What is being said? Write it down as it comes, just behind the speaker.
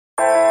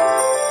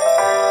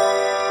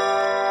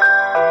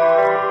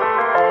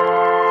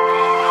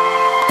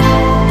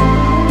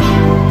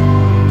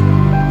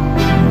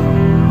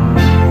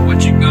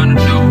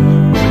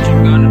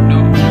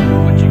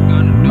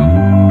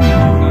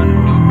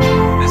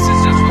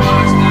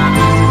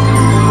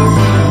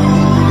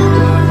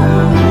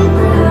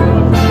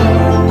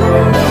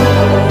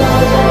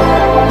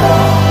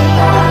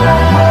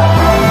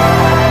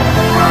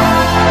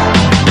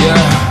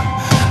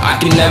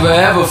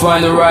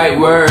find the right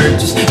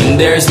words, and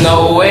there's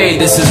no way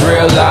this is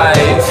real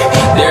life.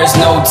 There's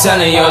no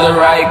telling you're the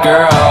right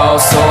girl,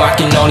 so I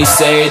can only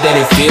say that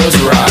it feels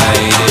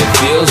right. It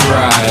feels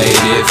right,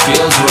 it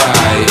feels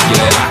right.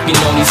 Yeah, I can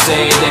only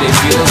say that it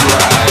feels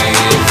right.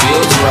 It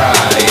feels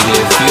right,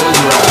 it feels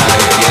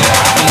right. Yeah,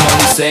 I can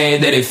only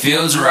say that it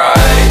feels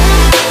right.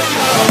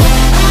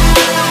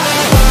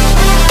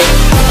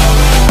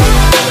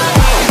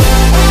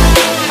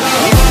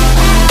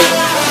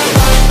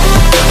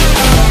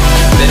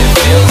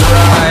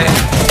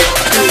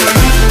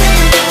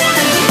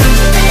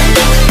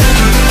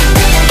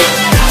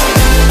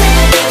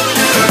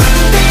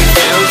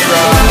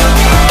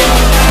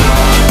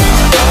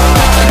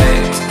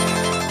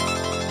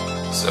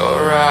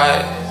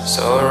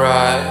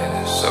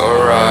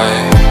 So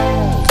right.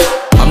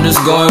 I'm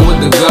just going with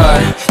the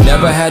gut,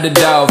 never had a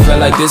doubt, felt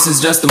like this is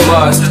just a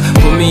must.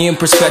 Put me in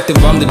perspective,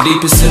 I'm the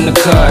deepest in the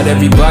cut.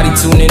 Everybody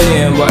tuning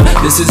in, but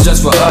this is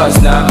just for us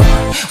now.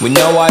 We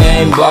know I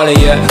ain't ballin'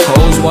 yet,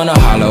 hoes wanna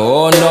holler,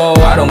 oh no,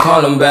 I don't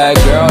call them back.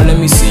 Girl, let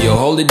me see you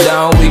hold it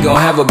down, we gon'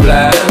 have a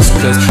blast.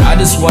 Cause I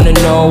just wanna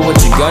know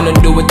what you gonna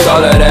do with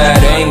all of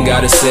that. Ain't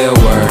gotta say a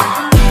word,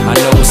 I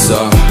know what's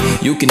up,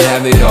 you can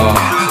have it all.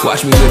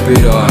 Watch me whip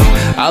it up,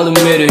 I'll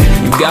admit it,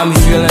 you got me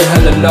feeling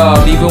hella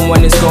loved. Even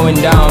when it's going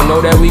down,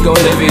 know that we gon'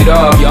 live it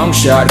up. Young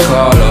shot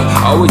caller,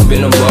 always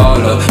been a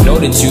baller.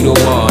 Know that you the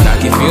one, I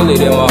can feel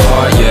it in my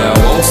heart. Yeah, I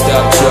won't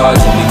stop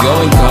charging, we go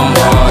and come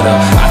harder.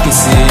 I can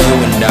see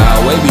you and I,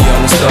 way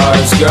beyond the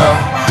stars, girl.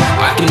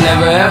 I can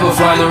never ever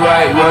find the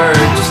right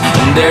words,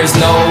 and there's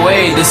no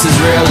way this is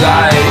real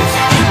life.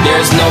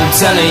 There's no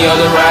telling you're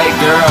the right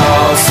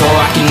girl, so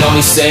I can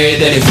only say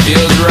that it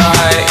feels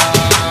right.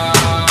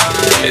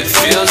 It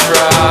feels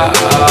right.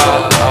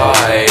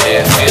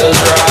 It feels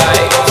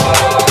right.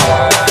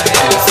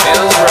 It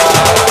feels right.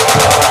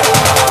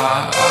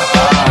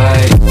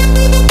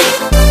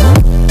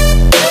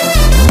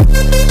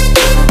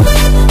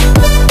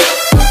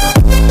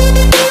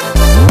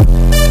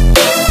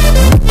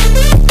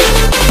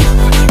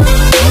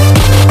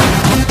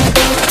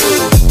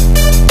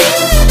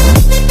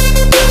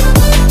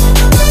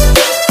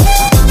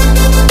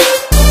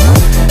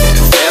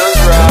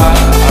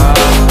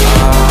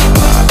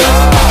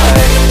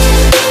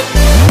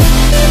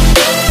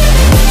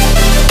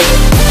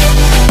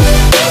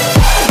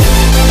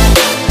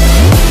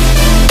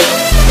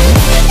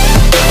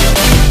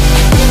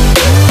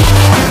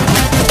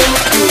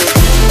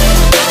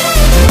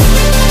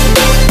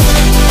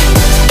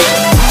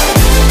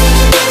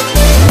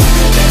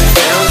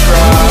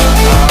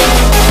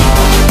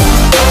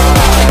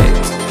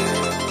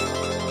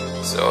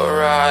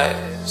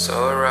 So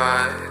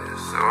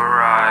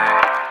right.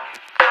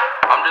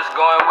 I'm just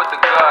going with the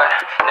gut,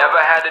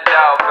 never had a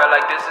doubt, felt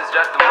like this is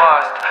just a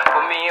must.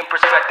 Put me in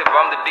perspective,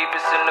 I'm the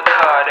deepest in the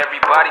cut.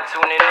 Everybody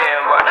tuning in,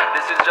 but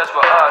this is just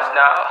for us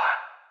now.